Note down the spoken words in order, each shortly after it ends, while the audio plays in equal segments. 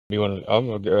You want? I'm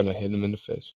gonna hit him in the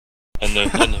face. Hit him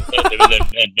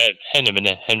in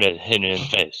the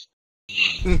face.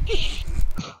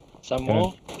 Some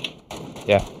more?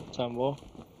 Yeah. Some more?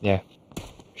 Yeah.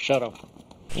 Shut up.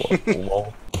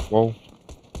 Whoa. Whoa.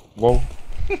 Whoa.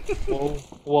 Whoa,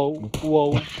 whoa,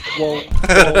 whoa, whoa, whoa.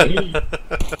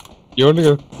 You wanna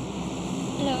go?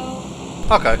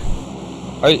 Hello. Okay.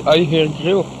 I hear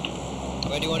drill.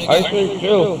 Where do you want to go? I hear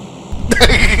drill.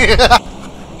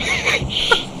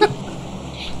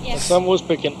 Yes. Sam was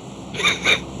picking.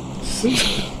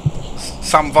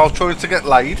 Samval trying to get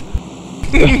laid.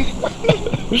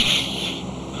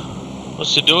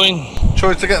 What's he doing?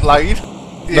 Trying to get laid.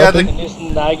 Yeah, Nothing. And he's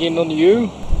nagging on you.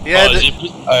 yeah, Oh, is the,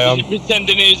 he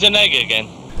pretending he's an egg again?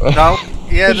 no,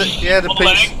 yeah, the Well,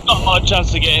 piece, I've got more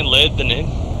chance of getting laid than him.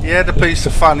 yeah, the piece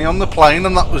of fanny on the plane,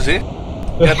 and that was it.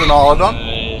 He had an hard on.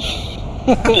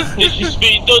 Did you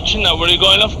speak Dutch and that? Were you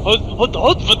going off?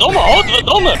 Godverdomme.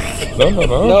 No.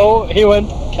 No, he went,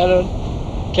 cannon,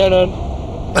 cannon,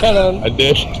 cannon, I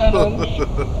did. cannon.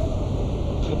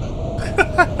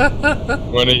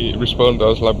 When he responded, I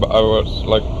was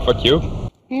like, fuck you.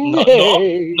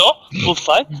 No, well,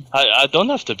 fine. I don't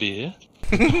have to be here.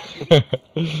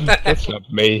 That's not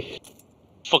me.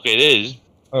 Fuck, it is.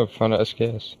 Oh, found an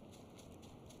SKS.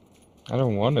 I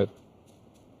don't want it.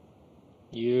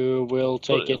 You will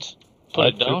take it. Put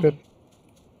it down.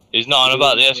 He's not on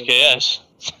about the SKS.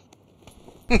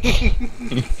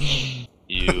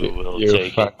 You will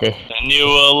take fucker. it. And you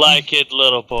will like it,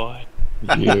 little boy.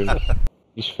 You.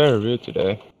 He's very rude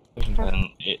today. And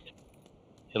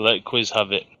he'll let Quiz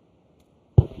have it.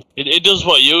 It does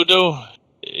what you do.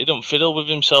 He don't fiddle with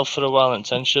himself for a while and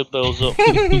tension builds up.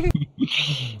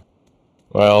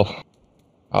 Well,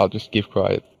 I'll just keep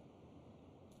quiet.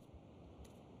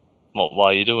 What, why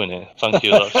are you doing it? Thank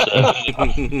you, that's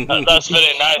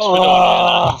very nice for doing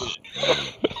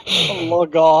it.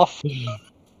 Log off.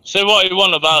 Say what you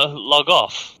want about log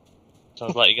off.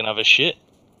 Sounds like you're gonna have a shit.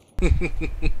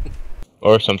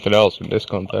 Or something else in this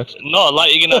context. Not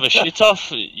like you're gonna have a shit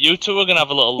off. You two are gonna have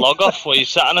a little log off where you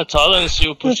sat on a toilet and see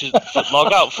who pushes the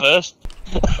log out first.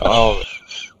 Oh.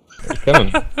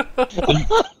 Come on.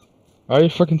 Are you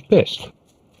fucking pissed?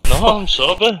 No, I'm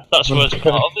sober. That's the worst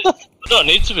part of it. I don't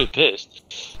need to be pissed.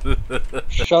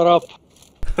 Shut up.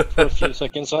 For a few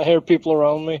seconds, I hear people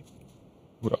around me.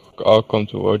 I'll come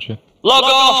towards you. Log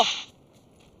off!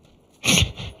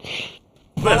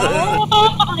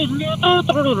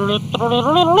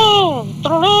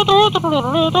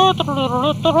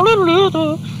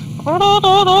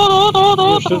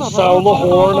 You should sound the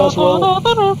horn as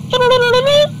well.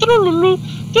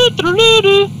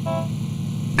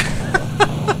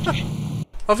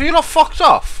 Have you not fucked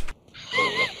off?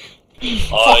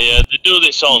 Oh yeah, they do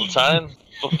this all the time.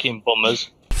 Fucking bummers.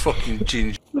 Fucking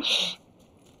ginger.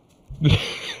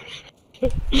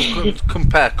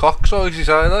 Compare cock sizes,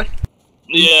 are they?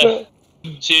 Yeah.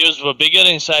 See, us were bigger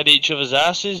inside each other's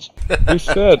asses. You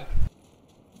said.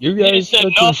 You guys You said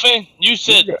nothing. You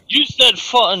said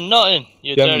fucking nothing.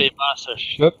 You Yeah, dirty bastard.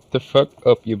 Shut the fuck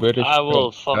up, you British. I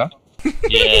will fuck. Huh?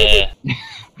 Yeah.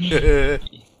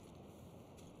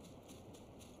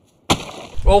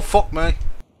 Oh fuck me.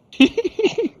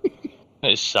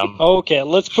 It's Sam. Okay,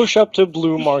 let's push up to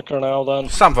blue marker now then.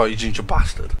 Samvo, you ginger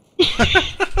bastard.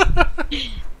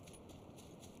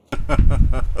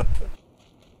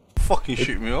 Fucking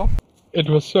shoot me up. It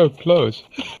was so close.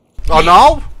 Oh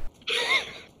no!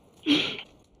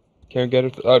 Can you get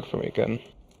it out for me again?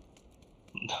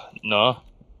 No.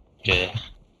 Okay.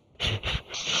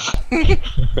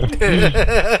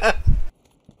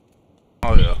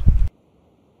 Oh yeah.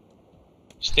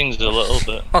 Stings a little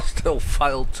bit. I still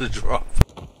failed to drop.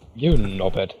 You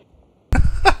knobhead.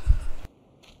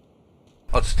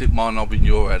 I'd stick my knob in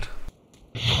your head.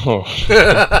 Oh.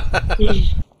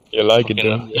 You like it,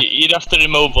 don't you? You'd have to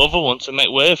remove the other one to make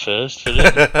way first for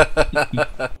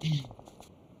it.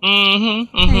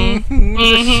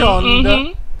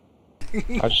 Shonda.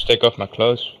 I'll just take off my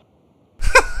clothes.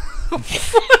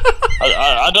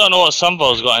 I don't know what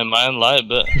Sambo's got in mind, like,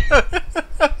 but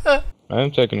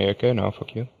I'm taking the AK now,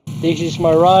 fuck you. This is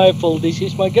my rifle, this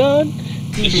is my gun.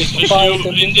 this is for fight you,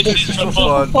 and and this is for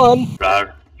fun. fun.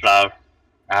 fun.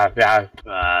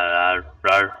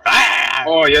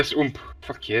 Oh yes,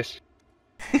 fuck yes.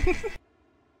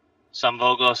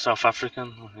 Sambo goes South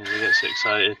African. He gets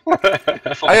excited.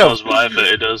 Fuck I knows why, but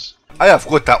he does. I have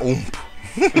got that oomp.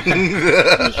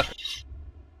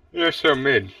 You're so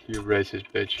mean, you racist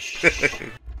bitch.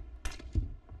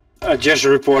 I just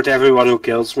report everyone who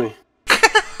kills me.